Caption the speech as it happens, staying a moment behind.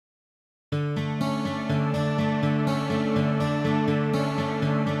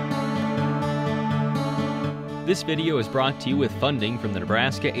This video is brought to you with funding from the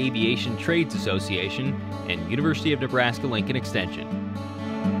Nebraska Aviation Trades Association and University of Nebraska-Lincoln Extension.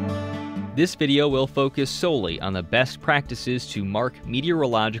 This video will focus solely on the best practices to mark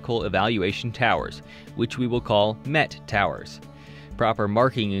Meteorological Evaluation Towers, which we will call MET towers. Proper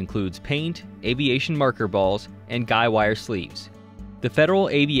marking includes paint, aviation marker balls, and guy wire sleeves. The Federal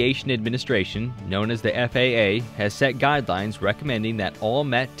Aviation Administration, known as the FAA, has set guidelines recommending that all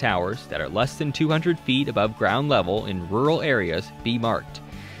MET towers that are less than 200 feet above ground level in rural areas be marked.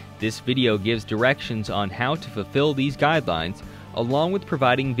 This video gives directions on how to fulfill these guidelines, along with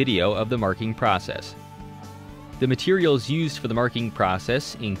providing video of the marking process. The materials used for the marking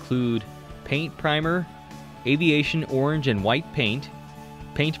process include paint primer, aviation orange and white paint,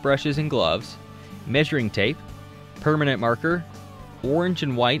 paint brushes and gloves, measuring tape, permanent marker, orange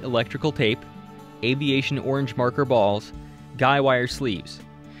and white electrical tape, aviation orange marker balls, guy wire sleeves.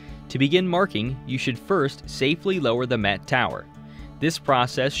 To begin marking, you should first safely lower the MET tower. This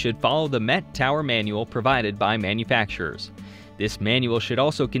process should follow the MET tower manual provided by manufacturers. This manual should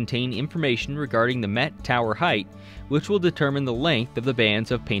also contain information regarding the MET tower height, which will determine the length of the bands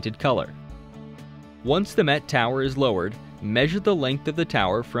of painted color. Once the MET tower is lowered, measure the length of the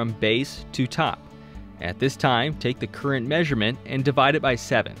tower from base to top. At this time, take the current measurement and divide it by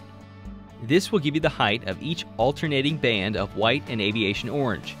 7. This will give you the height of each alternating band of white and aviation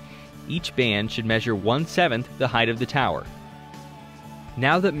orange. Each band should measure 1/7 the height of the tower.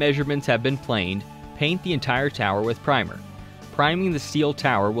 Now that measurements have been planed, paint the entire tower with primer. Priming the steel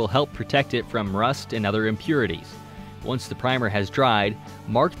tower will help protect it from rust and other impurities. Once the primer has dried,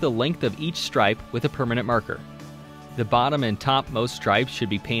 mark the length of each stripe with a permanent marker. The bottom and topmost stripes should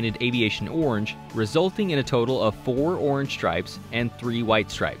be painted aviation orange, resulting in a total of 4 orange stripes and 3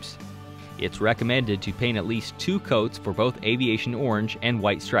 white stripes. It's recommended to paint at least 2 coats for both aviation orange and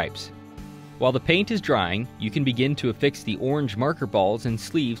white stripes. While the paint is drying, you can begin to affix the orange marker balls and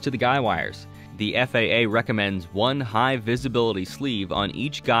sleeves to the guy wires. The FAA recommends 1 high visibility sleeve on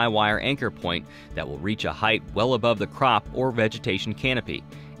each guy wire anchor point that will reach a height well above the crop or vegetation canopy,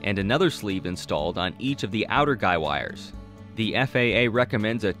 and another sleeve installed on each of the outer guy wires. The FAA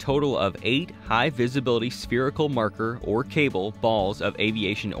recommends a total of 8 high-visibility spherical marker or cable balls of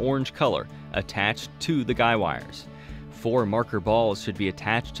aviation orange color attached to the guy wires. 4 marker balls should be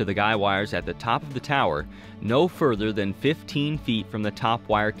attached to the guy wires at the top of the tower, no further than 15 feet from the top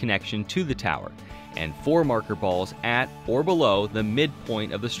wire connection to the tower, and 4 marker balls at or below the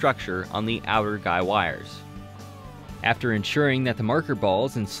midpoint of the structure on the outer guy wires. After ensuring that the marker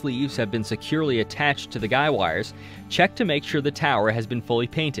balls and sleeves have been securely attached to the guy wires, check to make sure the tower has been fully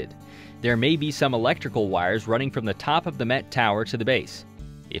painted. There may be some electrical wires running from the top of the MET tower to the base.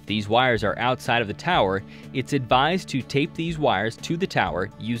 If these wires are outside of the tower, it's advised to tape these wires to the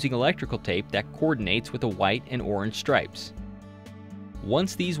tower using electrical tape that coordinates with the white and orange stripes.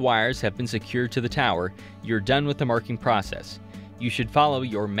 Once these wires have been secured to the tower, you're done with the marking process. You should follow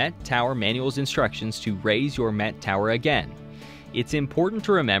your MET tower manual's instructions to raise your MET tower again. It's important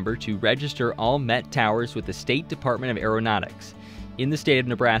to remember to register all MET towers with the State Department of Aeronautics. In the state of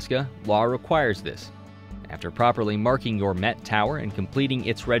Nebraska, law requires this. After properly marking your MET tower and completing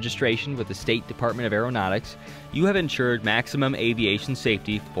its registration with the State Department of Aeronautics, you have ensured maximum aviation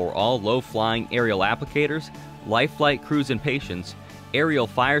safety for all low-flying aerial applicators, life flight crews and patients, aerial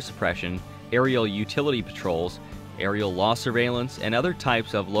fire suppression, aerial utility patrols, aerial law surveillance, and other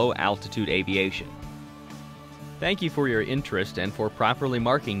types of low-altitude aviation. Thank you for your interest and for properly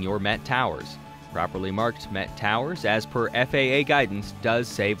marking your MET towers. Properly marked MET towers, as per FAA guidance, does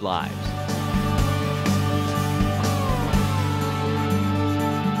save lives.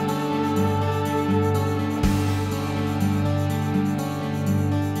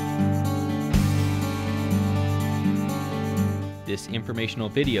 This informational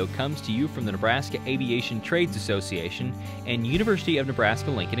video comes to you from the Nebraska Aviation Trades Association and University of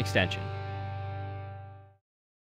Nebraska-Lincoln Extension.